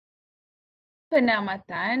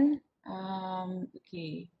penamatan,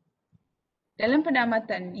 okay. Dalam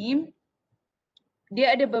penamatan ni,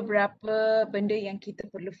 dia ada beberapa benda yang kita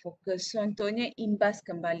perlu fokus. Contohnya imbas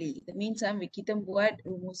kembali. That means kita buat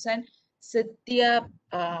rumusan setiap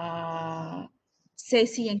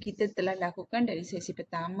sesi yang kita telah lakukan dari sesi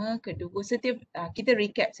pertama, kedua, setiap kita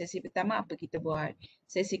recap sesi pertama apa kita buat,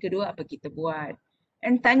 sesi kedua apa kita buat.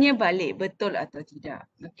 Dan tanya balik betul atau tidak.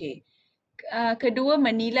 Okay. Kedua,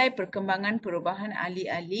 menilai perkembangan perubahan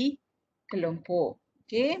ahli-ahli kelompok.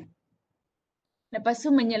 Okay. Lepas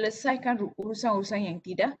tu menyelesaikan urusan-urusan yang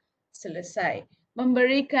tidak selesai.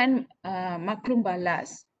 Memberikan maklum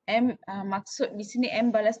balas. Maksud di sini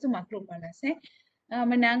M balas tu maklum balas.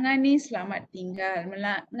 Menangani selamat tinggal.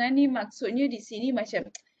 Menangani maksudnya di sini macam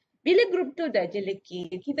bila grup tu dah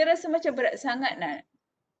jelekit, kita rasa macam berat sangat nak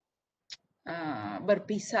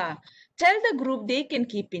berpisah. Tell the group they can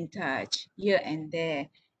keep in touch here and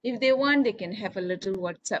there. If they want, they can have a little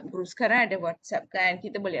WhatsApp group. Sekarang ada WhatsApp kan,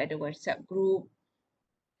 kita boleh ada WhatsApp group.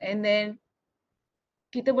 And then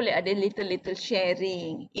kita boleh ada little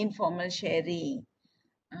sharing, informal sharing.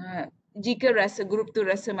 Jika rasa group tu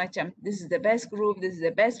rasa macam this is the best group, this is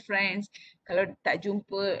the best friends, kalau tak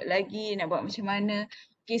jumpa lagi nak buat macam mana.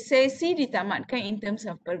 Okay, sesi ditamatkan in terms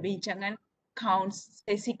of perbincangan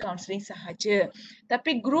sesi counseling sahaja.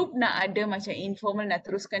 Tapi group nak ada macam informal, nak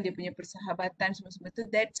teruskan dia punya persahabatan semua-semua tu,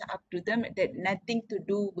 that's up to them. That nothing to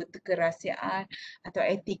do with kerahsiaan atau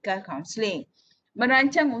etika counseling.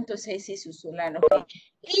 Merancang untuk sesi susulan. Okay.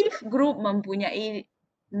 If group mempunyai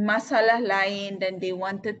masalah lain dan they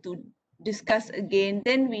wanted to discuss again,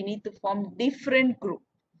 then we need to form different group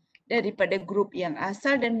daripada group yang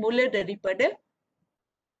asal dan mula daripada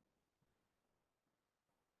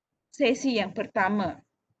sesi yang pertama.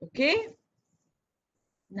 Okay.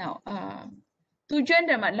 Now, tujuan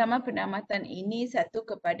dan matlamat penamatan ini satu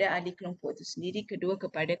kepada ahli kelompok itu sendiri, kedua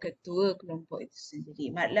kepada ketua kelompok itu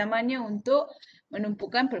sendiri. Matlamannya untuk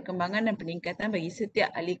menumpukan perkembangan dan peningkatan bagi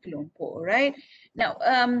setiap ahli kelompok, alright? Now,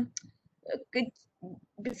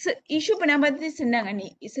 isu penamatan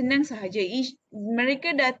ini senang sahaja.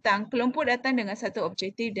 Mereka datang, kelompok datang dengan satu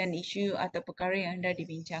objektif dan isu atau perkara yang hendak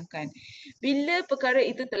dibincangkan. Bila perkara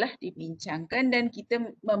itu telah dibincangkan dan kita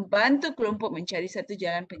membantu kelompok mencari satu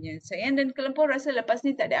jalan penyelesaian dan kelompok rasa lepas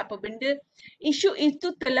ni tak ada apa benda, isu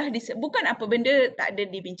itu telah bukan apa benda tak ada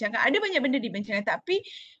dibincangkan. Ada banyak benda dibincangkan tapi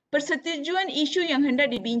persetujuan isu yang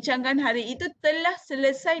hendak dibincangkan hari itu telah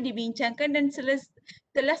selesai dibincangkan dan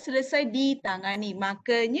telah selesai ditangani.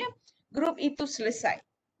 Makanya grup itu selesai.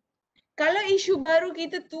 Kalau isu baru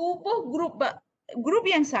kita tubuh grup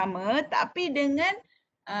yang sama tapi dengan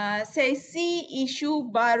sesi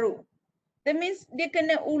isu baru. That means dia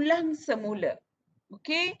kena ulang semula.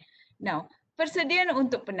 Okay. Now, persediaan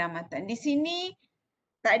untuk penamatan. Di sini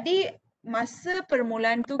tadi masa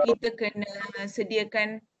permulaan tu kita kena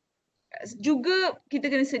sediakan juga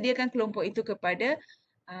kita kena sediakan kelompok itu kepada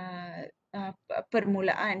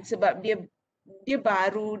permulaan sebab dia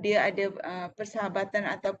baru, dia ada persahabatan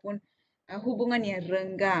ataupun hubungan yang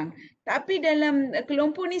renggang. Tapi dalam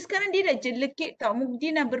kelompok ni sekarang dia dah jelekit tau.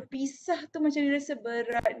 Dia nak berpisah tu macam dia rasa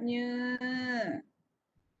beratnya.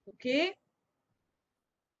 Okay.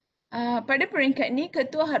 Pada peringkat ni,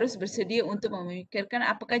 ketua harus bersedia untuk memikirkan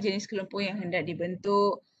apakah jenis kelompok yang hendak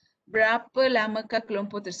dibentuk, berapa lamakah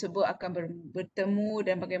kelompok tersebut akan bertemu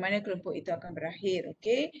dan bagaimana kelompok itu akan berakhir.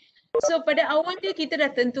 Okay. So pada awal dia kita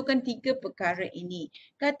dah tentukan 3 perkara ini.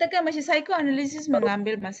 Katakan macam psychoanalysis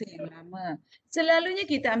mengambil masa yang lama. Selalunya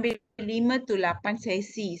kita ambil 5 to 8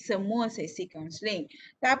 sesi, semua sesi counselling.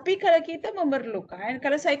 Tapi kalau kita memerlukan,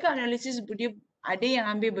 kalau psychoanalysis dia ada yang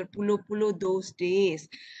ambil berpuluh-puluh those days.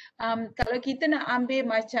 Kalau kita nak ambil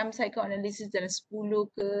macam psychoanalysis dalam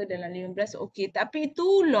 10 ke dalam 15, okey. Tapi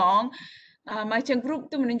too long, macam grup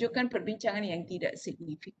tu menunjukkan perbincangan yang tidak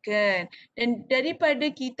signifikan. Dan daripada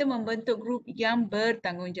kita membentuk grup yang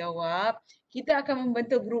bertanggungjawab, kita akan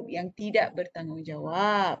membentuk grup yang tidak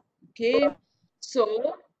bertanggungjawab. Okay. So,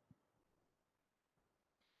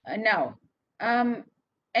 now,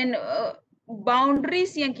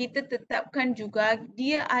 boundaries yang kita tetapkan juga,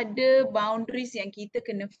 dia ada boundaries yang kita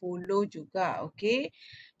kena follow juga, okay?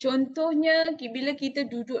 Contohnya, bila kita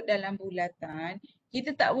duduk dalam bulatan,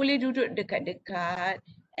 kita tak boleh duduk dekat-dekat.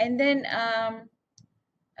 And then,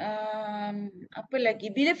 apa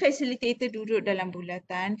lagi? Bila facilitator duduk dalam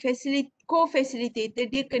bulatan, co-facilitator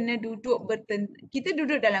dia kena duduk kita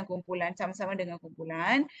duduk dalam kumpulan, sama-sama dengan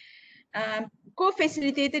kumpulan.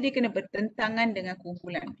 Co-facilitator dia kena bertentangan dengan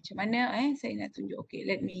kumpulan. Macam mana saya nak tunjuk. Okay,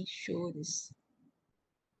 let me show this.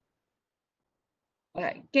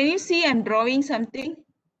 Alright, can you see I'm drawing something?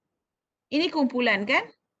 Ini kumpulan kan?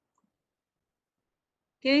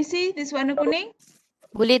 Can you see this warna kuning?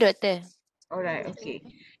 Boleh doktor. Alright, okay.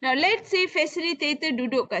 Now let's say facilitator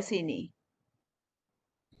duduk kat sini.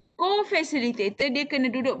 Co-facilitator dia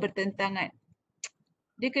kena duduk bertentangan.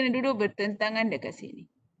 Dia kena duduk bertentangan dekat sini.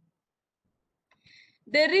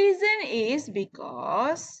 The reason is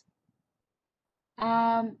because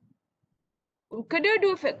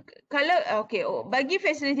kedua-dua kalau bagi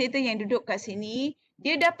facilitator yang duduk kat sini,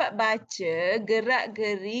 dia dapat baca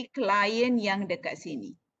gerak-geri klien yang dekat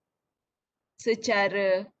sini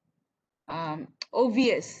secara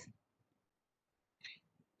obvious.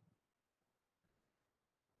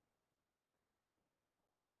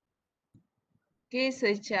 Okay,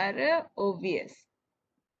 secara obvious.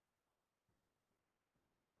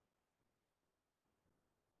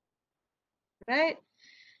 Right?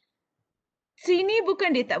 Sini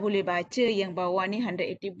bukan dia tak boleh baca yang bawah ni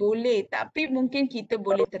 180 boleh, tapi mungkin kita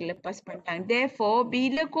boleh terlepas pandang. Therefore,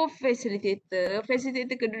 bila co-facilitator,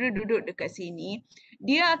 facilitator kedua duduk dekat sini,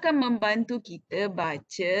 dia akan membantu kita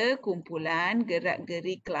baca kumpulan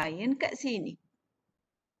gerak-geri klien kat sini.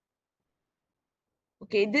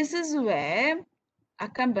 Okay, this is where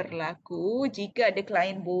akan berlaku jika ada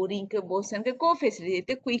klien boring ke bosan ke,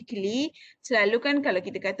 co-facilitator quickly selalu kan kalau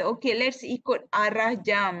kita kata okay let's ikut arah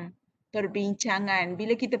jam perbincangan.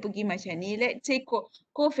 Bila kita pergi macam ni, let's say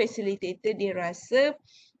co-facilitator dia rasa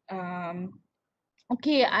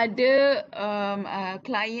okay ada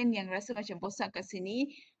klien yang rasa macam bosan kat sini,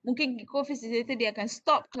 mungkin co-facilitator dia akan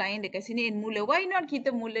stop klien dekat sini and mula, why not kita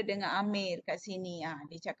mula dengan Amir kat sini.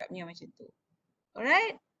 Dia cakapnya macam tu.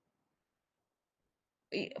 Alright?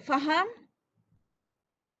 Faham?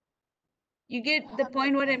 You get the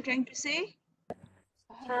point what I'm trying to say?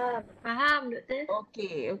 Faham doktor.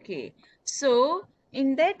 Okay. So,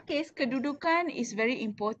 in that case, kedudukan is very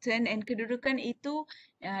important and kedudukan itu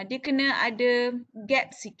dia kena ada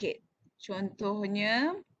gap sikit.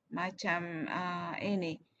 Contohnya macam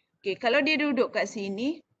ini. Okay, kalau dia duduk kat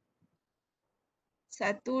sini,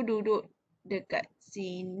 satu duduk dekat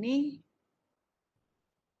sini.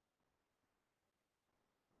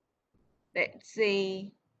 Let's say,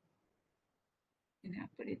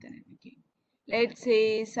 kenapa dia tak nak bikin? Let's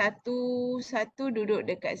say satu duduk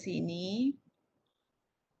dekat sini.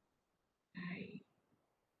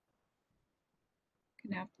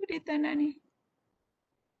 Kenapa dia tak nak ni?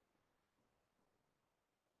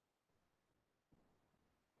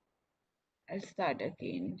 I'll start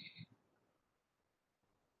again.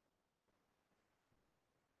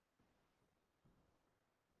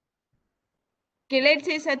 Okay, let's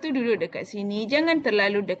say satu duduk dekat sini. Jangan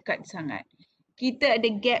terlalu dekat sangat. Kita ada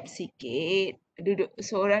gap sikit.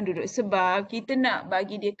 Seorang duduk sebab kita nak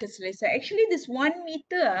bagi dia keselesaian. Actually, this 1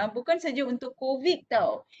 meter bukan saja untuk COVID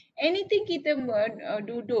tau. Anything kita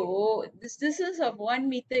duduk, this distance of 1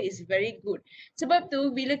 meter is very good. Sebab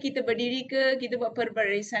tu, bila kita berdiri ke, kita buat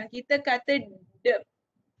perbarisan, kita kata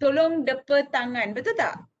tolong depa tangan. Betul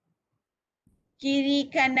tak?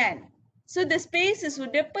 Kiri kanan. So the space is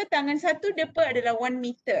depa tangan satu, depa adalah 1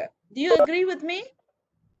 meter. Do you agree with me?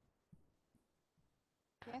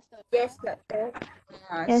 Yes doktor.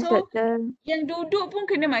 So yang duduk pun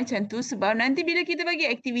kena macam tu sebab nanti bila kita bagi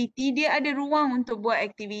aktiviti, dia ada ruang untuk buat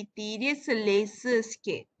aktiviti, dia selesa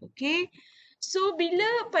sikit. Okay? So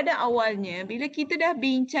bila pada awalnya, bila kita dah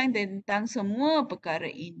bincang tentang semua perkara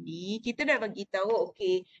ini, kita dah bagi tahu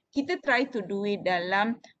okay, kita try to do it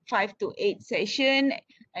dalam 5 to 8 session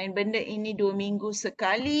and benda ini 2 minggu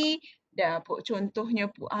sekali. Contohnya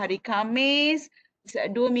hari Khamis,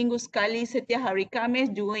 2 minggu sekali setiap hari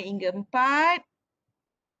Khamis 2 hingga 4.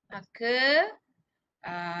 Maka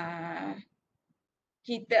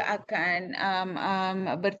kita akan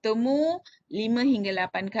bertemu 5 hingga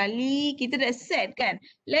 8 kali. Kita dah set kan.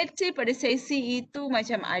 Let's say pada sesi itu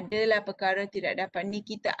macam adalah perkara tidak dapat ni,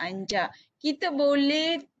 kita anjak. Kita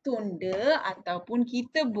boleh tunda ataupun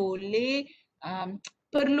kita boleh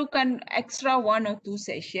perlukan extra 1 or 2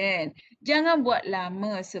 session. Jangan buat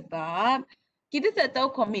lama sebab kita tak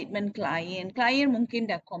tahu komitmen klien. Klien mungkin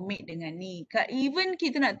dah komit dengan ni. Even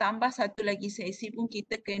kita nak tambah satu lagi sesi pun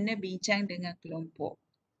kita kena bincang dengan kelompok.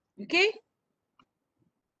 Okay?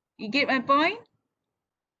 You get my point?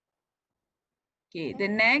 Okay, the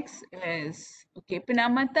next is, okay,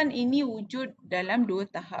 penamatan ini wujud dalam 2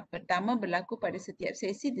 tahap. Pertama berlaku pada setiap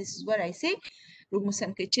sesi. This is what I say.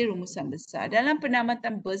 Rumusan kecil, rumusan besar. Dalam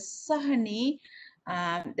penamatan besar ni,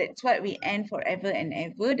 that's what we end forever and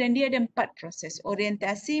ever. Dan dia ada 4 proses.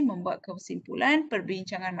 Orientasi, membuat kesimpulan,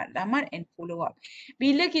 perbincangan maklumat and follow up.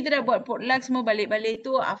 Bila kita dah buat potluck semua balik-balik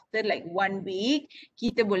tu, after like 1 week,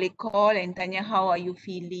 kita boleh call and tanya how are you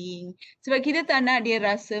feeling. Sebab kita tak nak dia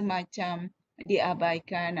rasa macam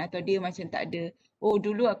diabaikan atau dia macam tak ada. Oh,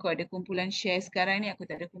 dulu aku ada kumpulan share, sekarang ni aku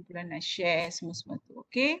tak ada kumpulan nak share semua-semua tu.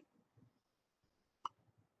 Okay.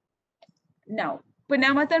 Now,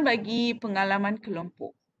 penamatan bagi pengalaman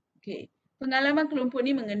kelompok. Okay. Pengalaman kelompok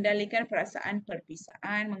ni mengendalikan perasaan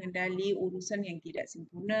perpisahan, mengendali urusan yang tidak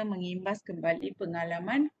sempurna, mengimbas kembali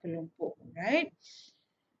pengalaman kelompok. Right?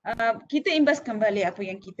 Kita imbas kembali apa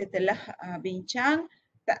yang kita telah bincang,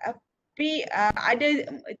 tapi ada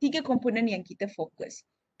 3 komponen yang kita fokus.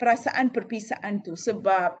 Perasaan perpisahan tu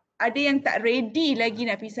sebab ada yang tak ready lagi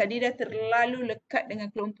nak pisah, dia dah terlalu lekat dengan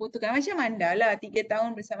kelompok tu kan. Macam Anda lah 3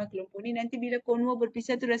 tahun bersama kelompok ni, nanti bila konvo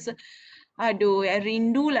berpisah tu rasa aduh,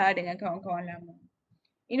 rindulah dengan kawan-kawan lama.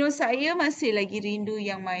 You know, saya masih lagi rindu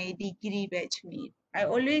yang my degree batchmate. I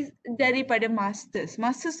always daripada masters.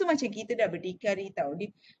 Masters tu macam kita dah berdikari tau.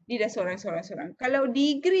 Dia dah seorang-seorang. Kalau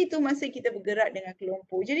degree tu masih kita bergerak dengan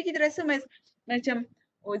kelompok. Jadi kita rasa macam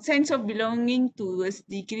sense of belonging towards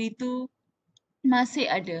degree tu masih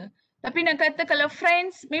ada. Tapi nak kata kalau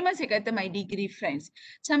friends, memang saya kata my degree friends.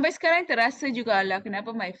 Sampai sekarang terasa jugalah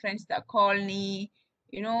kenapa my friends tak call ni.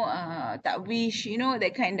 You know, tak wish, you know,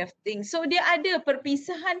 that kind of thing. So dia ada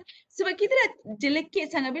perpisahan sebab kita dah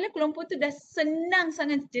jelekit sangat. Bila kelompok tu dah senang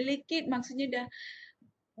sangat jelekit, maksudnya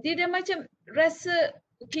dia dah macam rasa,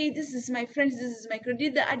 okay, this is my friends, this is my crew.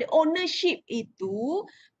 Dia dah ada ownership itu,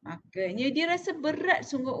 makanya dia rasa berat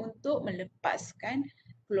sungguh untuk melepaskan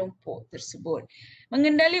kelompok tersebut.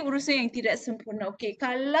 Mengendali urusan yang tidak sempurna. Okay,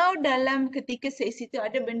 kalau dalam ketika sesi itu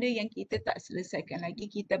ada benda yang kita tak selesaikan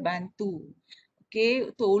lagi, kita bantu. Okay,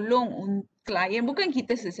 tolong klien, bukan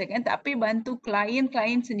kita selesaikan, tapi bantu klien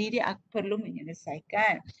sendiri perlu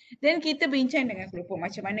menyelesaikan. Dan kita bincang dengan kelompok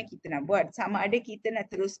macam mana kita nak buat. Sama ada kita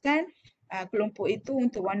nak teruskan kelompok itu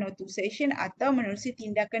untuk 1 or 2 session atau menerusi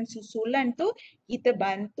tindakan susulan tu, kita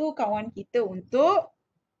bantu kawan kita untuk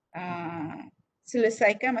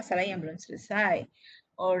selesaikan masalah yang belum selesai.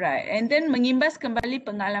 Alright, and then mengimbas kembali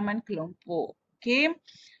pengalaman kelompok. Okay,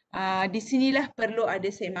 di sinilah perlu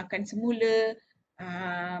ada semakan semula.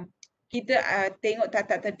 Kita tengok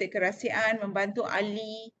tata tertib kerahsiaan, membantu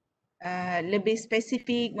ahli lebih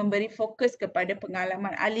spesifik, memberi fokus kepada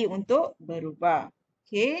pengalaman ahli untuk berubah.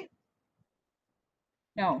 Okay.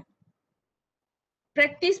 Now,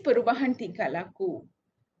 praktis perubahan tingkah laku.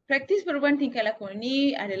 Praktis perubahan tingkah laku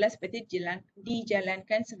ini adalah seperti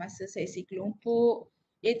dijalankan semasa sesi kelompok,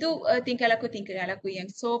 iaitu tingkah laku yang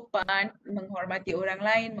sopan, menghormati orang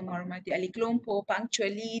lain, menghormati ahli kelompok,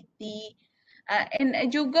 punctuality. And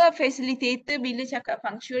juga facilitator bila cakap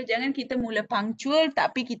punctual, jangan kita mula punctual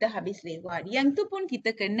tapi kita habis lewat. Yang tu pun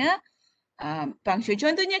kita kena punctual.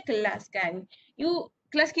 Contohnya kelas kan.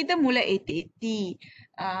 Kelas kita mula 8:80.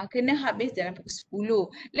 Kena habis dalam pukul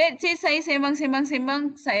 10. Let's say saya sembang,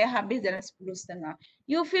 saya habis dalam 10:30.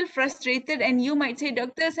 You feel frustrated and you might say,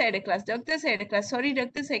 doktor saya ada kelas, sorry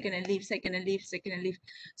doktor saya kena leave.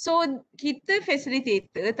 So kita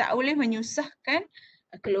facilitator tak boleh menyusahkan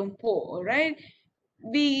kelompok, alright?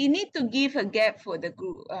 We need to give a gap for the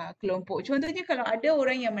group, kelompok. Contohnya kalau ada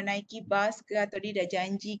orang yang menaiki bas ke atau dia dah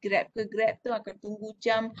janji Grab tu akan tunggu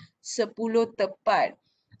jam 10 tepat.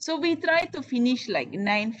 So we try to finish like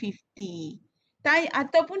 9:50.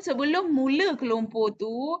 Ataupun sebelum mula kelompok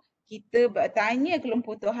tu, kita tanya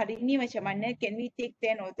kelompok tu hari ni macam mana, can we take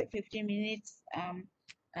 10 or 15 minutes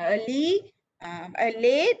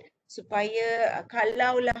late, supaya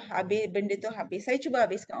kalaulah habis benda tu habis, saya cuba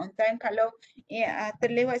habiskan on time. Kalau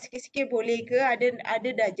terlewat sikit-sikit boleh ke, ada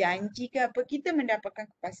dah janji ke apa, kita mendapatkan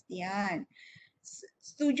kepastian.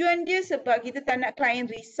 Tujuan dia sebab kita tak nak klien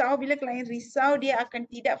risau. Bila klien risau, dia akan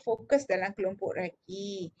tidak fokus dalam kelompok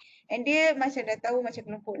lagi. And dia macam dah tahu macam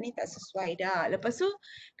kelompok ni tak sesuai dah. Lepas tu,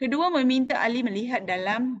 kedua meminta ahli melihat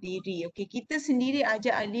dalam diri. Okay, kita sendiri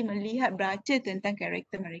ajak ahli melihat, baca tentang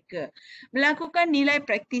karakter mereka. Melakukan nilai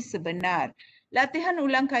praktis sebenar. Latihan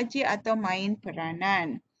ulang kaji atau main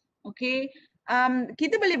peranan. Okay.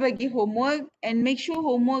 Kita boleh bagi homework and make sure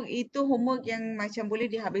homework itu homework yang macam boleh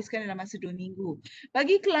dihabiskan dalam masa 2 minggu.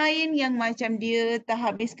 Bagi klien yang macam dia tak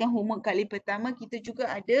habiskan homework kali pertama, kita juga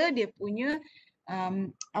ada dia punya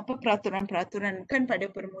peraturan-peraturan. Kan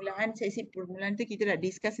pada permulaan, sesi permulaan tu kita dah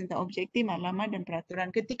discuss tentang objektif, maklumat dan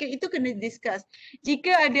peraturan. Ketika itu kena discuss.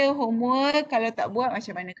 Jika ada homework, kalau tak buat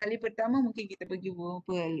macam mana? Kali pertama mungkin kita bagi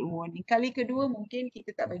verbal warning. Kali kedua mungkin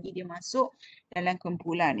kita tak bagi dia masuk dalam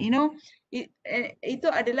kumpulan. You know,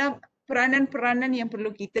 itu adalah peranan-peranan yang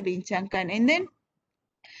perlu kita bincangkan. And then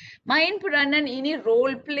main peranan ini,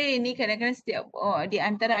 role play ni kadang-kadang setiap di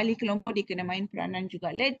antara ahli kelompok dia kena main peranan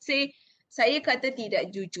juga. Let's say saya kata tidak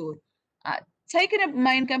jujur. Saya kena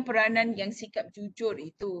mainkan peranan yang sikap jujur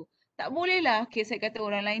itu. Tak bolehlah, okay, saya kata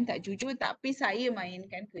orang lain tak jujur tapi saya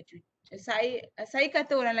mainkan kejujuran. Saya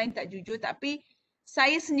kata orang lain tak jujur tapi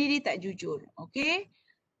saya sendiri tak jujur. Okay.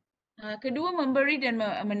 Kedua, memberi dan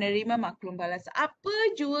menerima maklum balas. Apa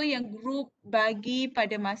jua yang grup bagi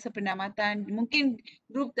pada masa penamatan, mungkin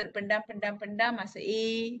grup terpendam masa A,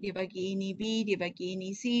 dia bagi ini B, dia bagi ini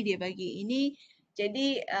C, dia bagi ini.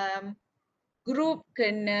 Jadi grup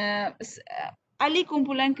kena, ahli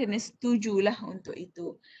kumpulan kena setujulah untuk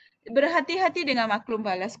itu. Berhati-hati dengan maklum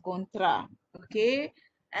balas kontra. Okay.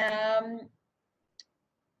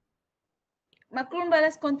 Maklum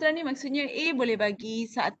balas kontra ni maksudnya A boleh bagi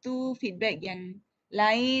satu feedback yang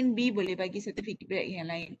lain, B boleh bagi satu feedback yang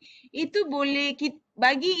lain. Itu boleh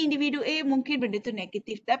bagi individu A mungkin benda tu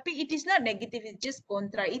negatif, tapi it is not negative, it's just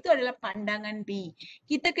kontra. Itu adalah pandangan B.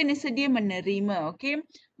 Kita kena sedia menerima, okay?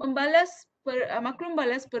 Maklum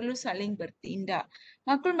balas perlu saling bertindak.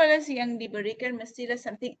 Maklum balas yang diberikan mestilah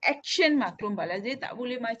something action maklum balas. Dia tak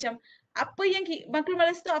boleh macam apa yang maklum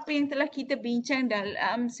balas tu apa yang telah kita bincang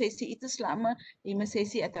dalam sesi itu selama 5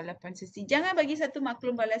 sesi atau 8 sesi. Jangan bagi satu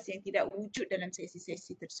maklum balas yang tidak wujud dalam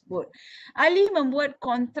sesi-sesi tersebut. Ahli membuat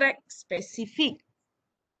kontrak spesifik.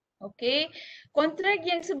 Okey, kontrak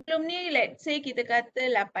yang sebelum ni let's say kita kata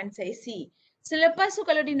 8 sesi. Selepas tu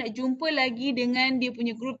kalau dia nak jumpa lagi dengan dia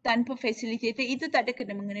punya grup tanpa facilitator, itu tak ada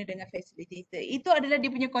kena-mengena dengan facilitator. Itu adalah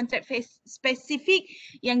dia punya kontrak spesifik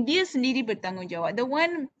yang dia sendiri bertanggungjawab. The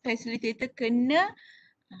one facilitator kena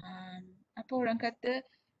apa orang kata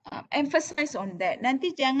emphasize on that.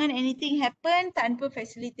 Nanti jangan anything happen tanpa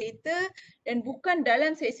facilitator dan bukan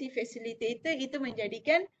dalam sesi facilitator, itu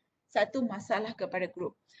menjadikan satu masalah kepada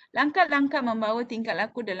grup. Langkah-langkah membawa tingkah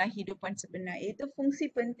laku dalam hidupan sebenar, iaitu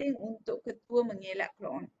fungsi penting untuk ketua mengelak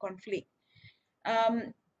konflik.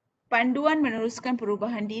 Panduan meneruskan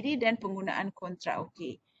perubahan diri dan penggunaan kontrak.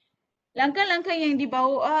 Okey. Langkah-langkah yang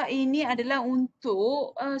dibawa ini adalah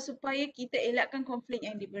untuk supaya kita elakkan konflik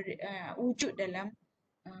yang wujud dalam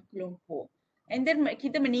kelompok. And then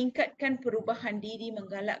kita meningkatkan perubahan diri,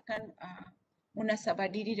 menggalakkan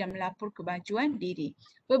munasabah diri dan melapor kemajuan diri.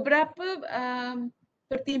 Beberapa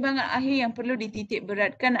pertimbangan akhir yang perlu dititik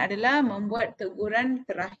beratkan adalah membuat teguran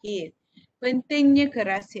terakhir. Pentingnya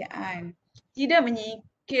kerahsiaan. Tidak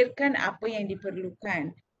menyingkirkan apa yang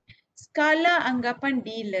diperlukan. Skala anggapan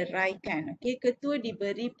dileraikan. Okay, ketua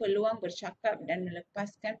diberi peluang bercakap dan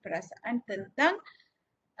melepaskan perasaan tentang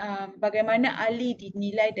bagaimana ahli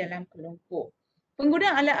dinilai dalam kelompok.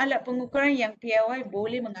 Penggunaan alat-alat pengukuran yang piawai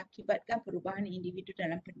boleh mengakibatkan perubahan individu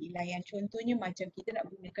dalam penilaian. Contohnya macam kita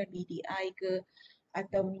nak gunakan BDI ke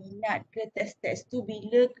atau minat ke, tes-tes tu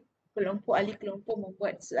bila ahli kelompok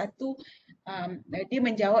membuat satu, dia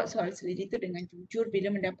menjawab soal sendiri tu dengan jujur, bila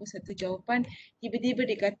mendapat satu jawapan, tiba-tiba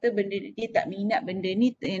dia kata benda dia tak minat benda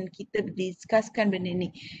ni dan kita discusskan benda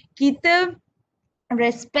ni. Kita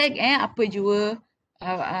respect apa jua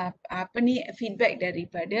feedback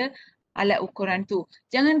daripada alat ukuran tu.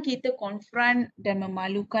 Jangan kita confront dan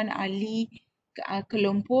memalukan ahli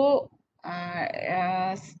kelompok,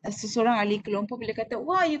 seseorang ahli kelompok bila kata,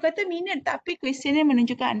 wah you kata minat tapi kuesioner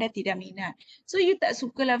menunjukkan anda tidak minat. So you tak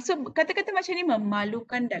sukalah. So kata-kata macam ni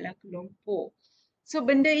memalukan dalam kelompok. So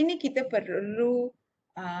benda ini kita perlu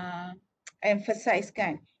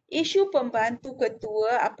emphasizekan. Isu pembantu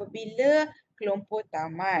ketua apabila kelompok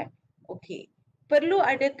tamat. Okey. Perlu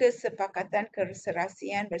ada kesepakatan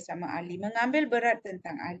keserasian bersama ahli. Mengambil berat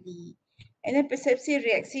tentang ahli. And then persepsi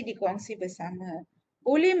reaksi dikongsi bersama.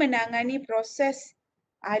 Boleh menangani proses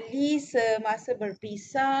ahli semasa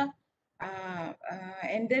berpisah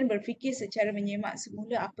and then berfikir secara menyemak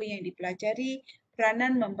semula apa yang dipelajari.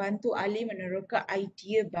 Peranan membantu ahli meneroka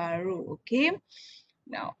idea baru. Okay.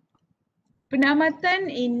 Now,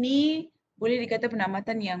 penamatan ini boleh dikata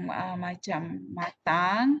penamatan yang macam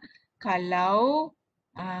matang kalau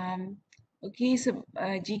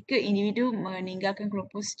jika individu meninggalkan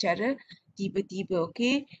kelompok secara tiba-tiba.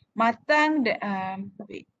 Okay. Matang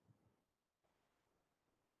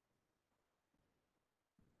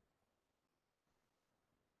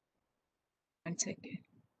one second.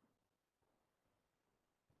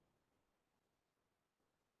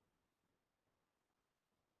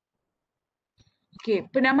 Okey,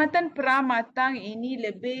 penamatan pramatang ini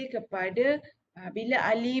lebih kepada bila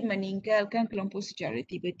ahli meninggalkan kelompok secara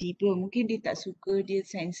tiba-tiba. Mungkin dia tak suka, dia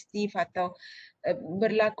sensitif atau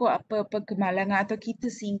berlaku apa-apa kemalangan atau kita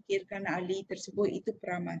singkirkan ahli tersebut, itu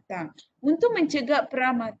pramatang. Untuk mencegah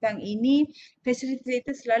pramatang ini,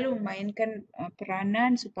 facilitator selalu memainkan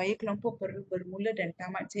peranan supaya kelompok perlu bermula dan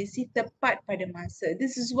tamat sesi tepat pada masa.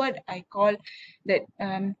 This is what I call that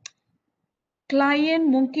klien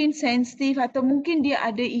mungkin sensitif atau mungkin dia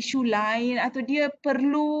ada isu lain atau dia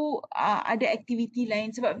perlu ada aktiviti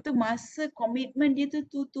lain. Sebab itu masa komitmen dia tu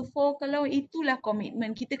 2 to 4, kalau itulah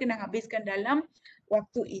komitmen, kita kena habiskan dalam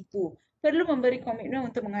waktu itu. Perlu memberi komitmen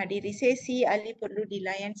untuk menghadiri sesi, ahli perlu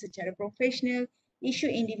dilayan secara profesional, isu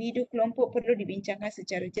individu kelompok perlu dibincangkan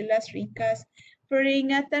secara jelas, ringkas.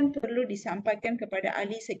 Peringatan perlu disampaikan kepada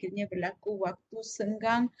ahli sekiranya berlaku waktu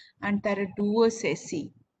senggang antara dua sesi.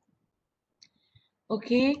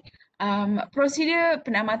 Okey, prosedur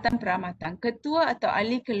penamatan-peramatan. Ketua atau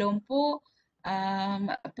ahli kelompok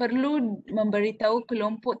perlu memberitahu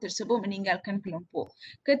kelompok tersebut meninggalkan kelompok.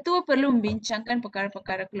 Ketua perlu membincangkan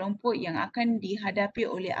perkara-perkara kelompok yang akan dihadapi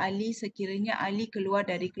oleh ahli sekiranya ahli keluar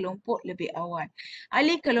dari kelompok lebih awal.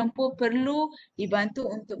 Ahli kelompok perlu dibantu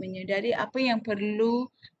untuk menyedari apa yang perlu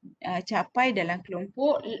capai dalam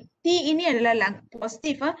kelompok. T ini adalah langkah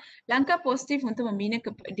positif. Langkah positif untuk membina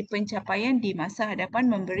di pencapaian di masa hadapan,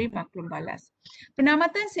 memberi maklum balas.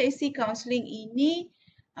 Penamatan sesi kaunseling ini,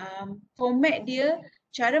 format dia,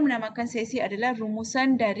 cara menamakan sesi adalah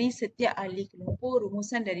rumusan dari setiap ahli kelompok,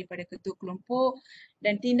 rumusan daripada ketua kelompok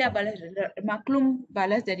dan tindak balas maklum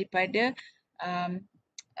balas daripada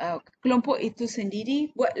kelompok itu sendiri.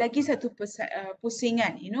 Buat lagi satu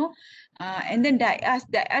pusingan, and then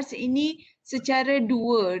dias ini secara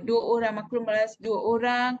dua orang maklum balas, dua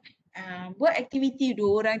orang buat aktiviti, 2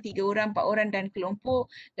 orang, 3 orang, 4 orang dan kelompok.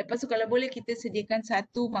 Lepas tu kalau boleh kita sediakan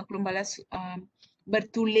satu maklum balas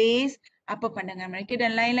bertulis apa pandangan mereka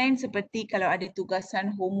dan lain-lain, seperti kalau ada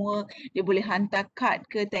tugasan homework, dia boleh hantar kad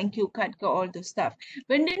ke, thank you card ke, all those stuff.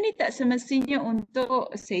 Benda ni tak semestinya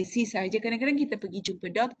untuk sesi sahaja. Kadang-kadang kita pergi jumpa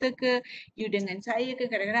doktor ke, you dengan saya ke,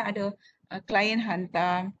 kadang-kadang ada klien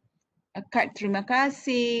hantar kad terima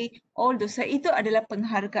kasih, all those. Itu adalah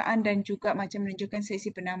penghargaan dan juga macam menunjukkan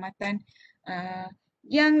sesi penamatan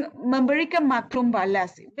yang memberikan maklum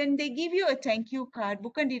balas. When they give you a thank you card,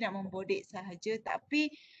 bukan dia nak membodek sahaja,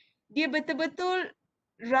 tapi dia betul-betul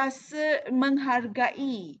rasa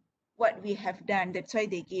menghargai what we have done. That's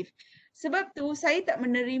why they give. Sebab tu saya tak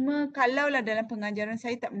menerima, kalaulah dalam pengajaran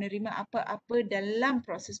saya tak menerima apa-apa dalam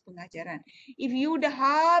proses pengajaran. If you dah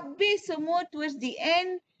habis semua towards the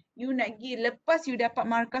end, you nak pergi, lepas you dapat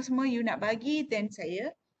markah semua, you nak bagi, then saya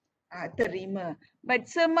terima. But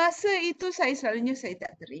semasa itu selalunya saya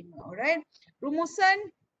tak terima. Alright.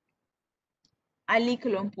 Rumusan ahli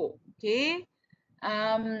kelompok. Okay.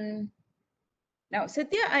 Now,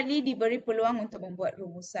 setiap ahli diberi peluang untuk membuat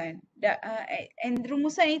rumusan. And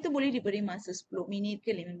rumusan itu boleh diberi masa 10 minit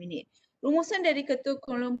ke 5 minit. Rumusan dari ketua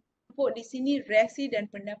kelompok di sini reaksi dan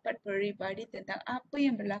pendapat peribadi tentang apa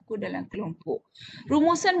yang berlaku dalam kelompok.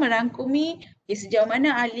 Rumusan merangkumi sejauh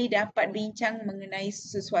mana ahli dapat bincang mengenai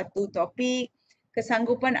sesuatu topik,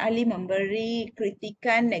 kesanggupan ahli memberi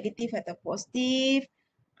kritikan negatif atau positif,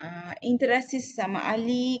 interaksi sesama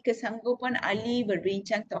ahli, kesanggupan ahli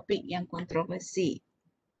berbincang topik yang kontroversi.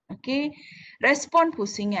 Okey, respon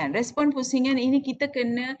pusingan. Respon pusingan ini kita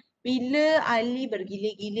kena, bila ahli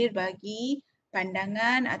bergilir-gilir bagi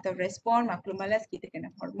pandangan atau respon maklum balas, kita kena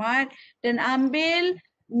hormat dan ambil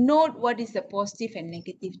note what is the positive and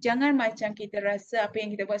negative. Jangan macam kita rasa apa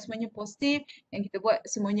yang kita buat semuanya positif, yang kita buat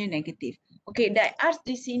semuanya negatif. Okey, diarts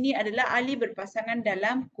di sini adalah ahli berpasangan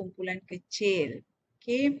dalam kumpulan kecil.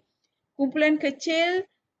 Okay. Kumpulan kecil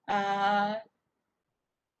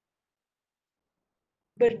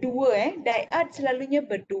berdua, diart selalunya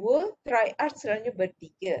berdua, triart selalunya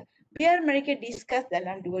bertiga. Biar mereka discuss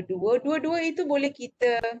dalam dua-dua. Dua-dua itu boleh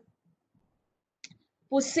kita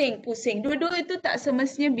pusing-pusing. Dua-dua itu tak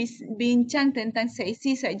semestinya bincang tentang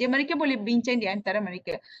sesi saja. Mereka boleh bincang di antara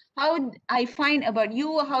mereka. How I find about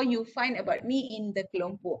you, how you find about me in the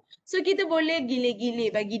kelompok. So kita boleh gile-gile,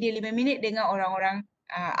 bagi dia 5 minit dengan orang-orang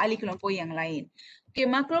ahli kelompok yang lain. Okey,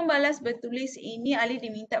 maklum balas bertulis ini ahli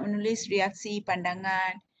diminta menulis reaksi,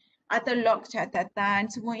 pandangan atau log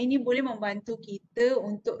catatan. Semua ini boleh membantu kita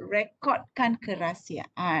untuk rekodkan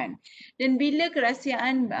kerahsiaan. Dan bila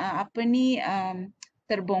kerahsiaan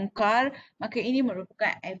terbongkar, maka ini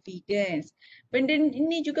merupakan evidence. Benda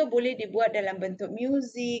ini juga boleh dibuat dalam bentuk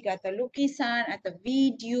muzik atau lukisan atau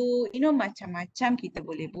video, macam-macam kita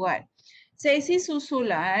boleh buat. Sesi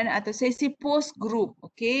susulan atau sesi post group,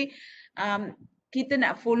 okay. Kita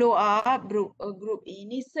nak follow up group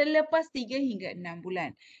ini selepas 3 hingga 6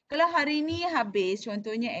 bulan. Kalau hari ini habis,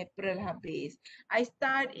 contohnya April habis, I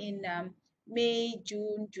start in May,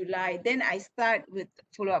 June, July, then I start with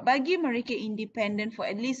follow up. Bagi mereka independent for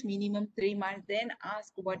at least minimum 3 months, then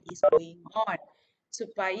ask what is going on.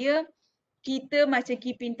 Supaya kita macam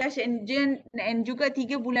keep in touch and juga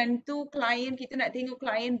 3 bulan tu klien kita nak tengok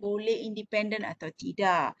klien boleh independen atau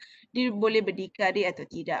tidak. Dia boleh berdikari atau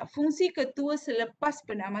tidak. Fungsi ketua selepas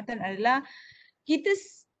penamatan adalah kita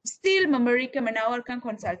still menawarkan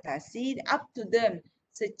konsultasi up to them.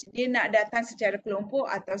 Dia nak datang secara kelompok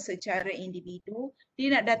atau secara individu,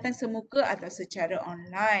 dia nak datang semuka atau secara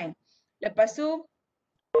online. Lepas tu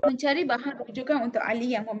mencari bahan rujukan untuk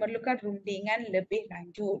ahli yang memerlukan rundingan lebih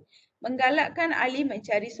lanjut. Menggalakkan ahli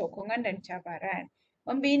mencari sokongan dan cabaran.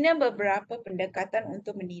 Membina beberapa pendekatan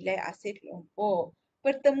untuk menilai hasil kelompok.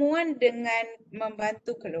 Pertemuan dengan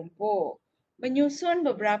membantu kelompok. Menyusun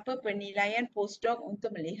beberapa penilaian postdoc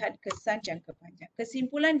untuk melihat kesan jangka panjang.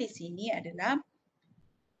 Kesimpulan di sini adalah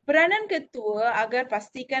peranan ketua agar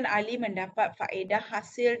pastikan ahli mendapat faedah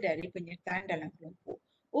hasil dari penyertaan dalam kelompok.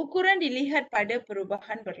 Ukuran dilihat pada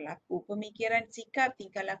perubahan berlaku, pemikiran, sikap,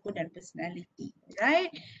 tingkah laku dan personality. Right?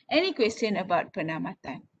 Any question about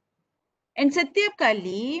penamatan? And setiap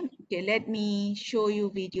kali, okay, let me show you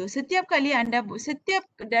video. Setiap kali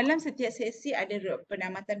dalam setiap sesi ada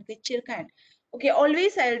penamatan kecil kan? Okay,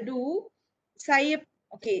 always I'll do, saya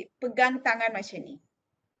pegang tangan macam ni.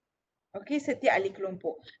 Okay, setiap ahli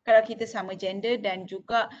kelompok. Kalau kita sama gender dan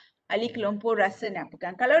juga ahli kelompok rasa nak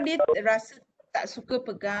pegang. Kalau dia rasa tak suka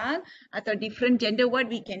pegang atau different gender, what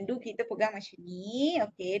we can do, kita pegang macam ni,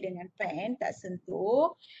 okay, dengan pen, tak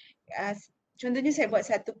sentuh. Contohnya saya buat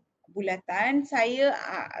satu bulatan, saya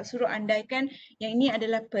suruh andaikan yang ini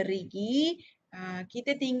adalah perigi,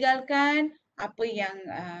 kita tinggalkan apa yang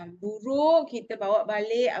buruk, kita bawa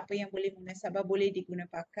balik apa yang boleh munasabah, boleh diguna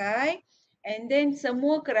pakai. And then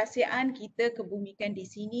semua kerahsiaan kita kebumikan di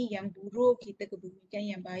sini, yang buruk kita kebumikan,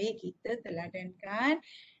 yang baik kita teladankan.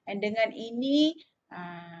 And dengan ini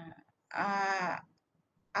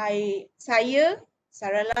saya,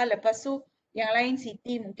 Sarala, lepas tu yang lain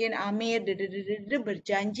Siti, mungkin Amir,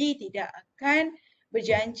 berjanji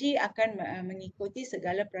mengikuti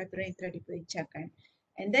segala peraturan yang telah diperbincangkan.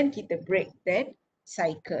 And then kita break that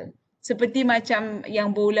cycle. Seperti macam yang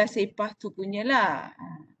bola sepah tu punya lah.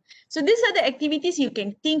 So these are the activities you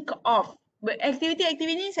can think of. But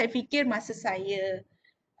aktiviti-aktiviti ni saya fikir masa saya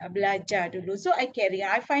belajar dulu. So I carry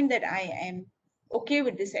on. I find that I am okay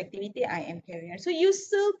with this activity. I am carrying on. So you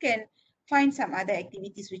still can find some other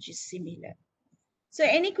activities which is similar. So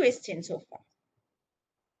any questions so far?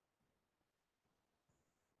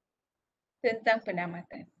 Tentang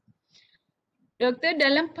penamatan. Doktor,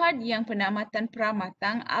 dalam part yang penamatan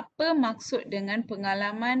pramatang, apa maksud dengan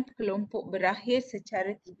pengalaman kelompok berakhir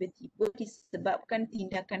secara tiba-tiba disebabkan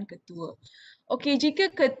tindakan ketua? Okey, jika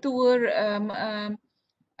ketua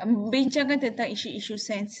membincangkan tentang isu-isu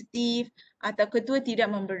sensitif atau ketua tidak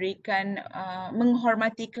memberikan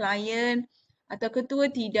menghormati klien atau ketua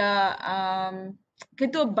tidak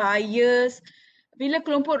ketua bias, bila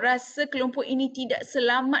kelompok rasa kelompok ini tidak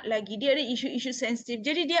selamat lagi, dia ada isu-isu sensitif,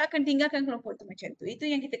 jadi dia akan tinggalkan kelompok itu macam tu. Itu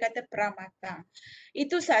yang kita kata pramatang.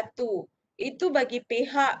 Itu satu. Itu bagi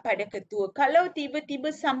pihak pada ketua. Kalau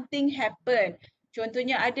tiba-tiba something happen,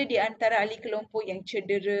 contohnya ada di antara ahli kelompok yang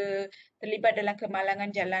cedera, terlibat dalam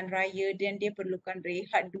kemalangan jalan raya dan dia perlukan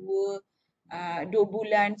rehat 2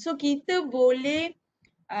 bulan. So kita boleh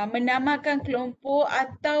menamakan kelompok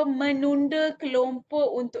atau menunda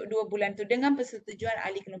kelompok untuk 2 bulan tu dengan persetujuan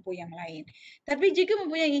ahli kelompok yang lain. Tapi jika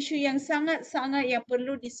mempunyai isu yang sangat-sangat yang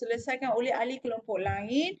perlu diselesaikan oleh ahli kelompok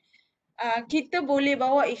lain, kita boleh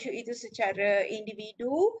bawa isu itu secara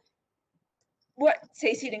individu, buat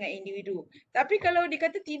sesi dengan individu. Tapi kalau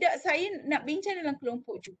dikata tidak, saya nak bincang dalam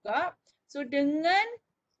kelompok juga, so dengan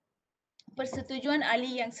persetujuan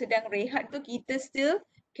ahli yang sedang rehat tu, kita still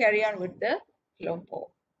carry on with the kelompok.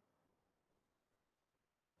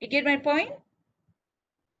 You get my point?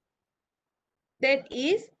 That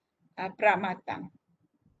is pramatang.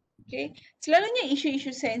 Okay. Selalunya isu-isu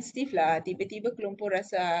sensitif lah. Tiba-tiba kelompok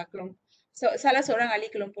rasa, salah seorang ahli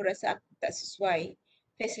kelompok rasa tak sesuai.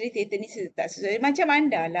 Facilitator ni tak sesuai. Macam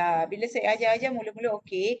anda lah. Bila saya ajar-ajar mula-mula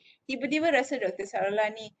okey. Tiba-tiba rasa Dr. Sarala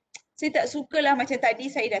ni, saya tak sukalah macam tadi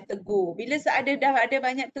saya dah tegur. Bila dah ada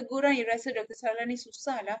banyak teguran, you rasa Dr. Sarala ni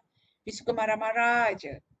susah lah. Dia suka marah-marah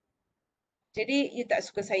aje. Jadi you tak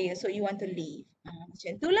suka saya, so you want to leave.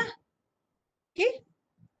 Macam itulah. Okay?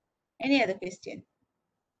 Any other question?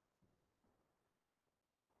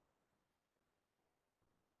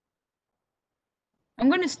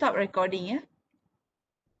 I'm going to stop recording, ya.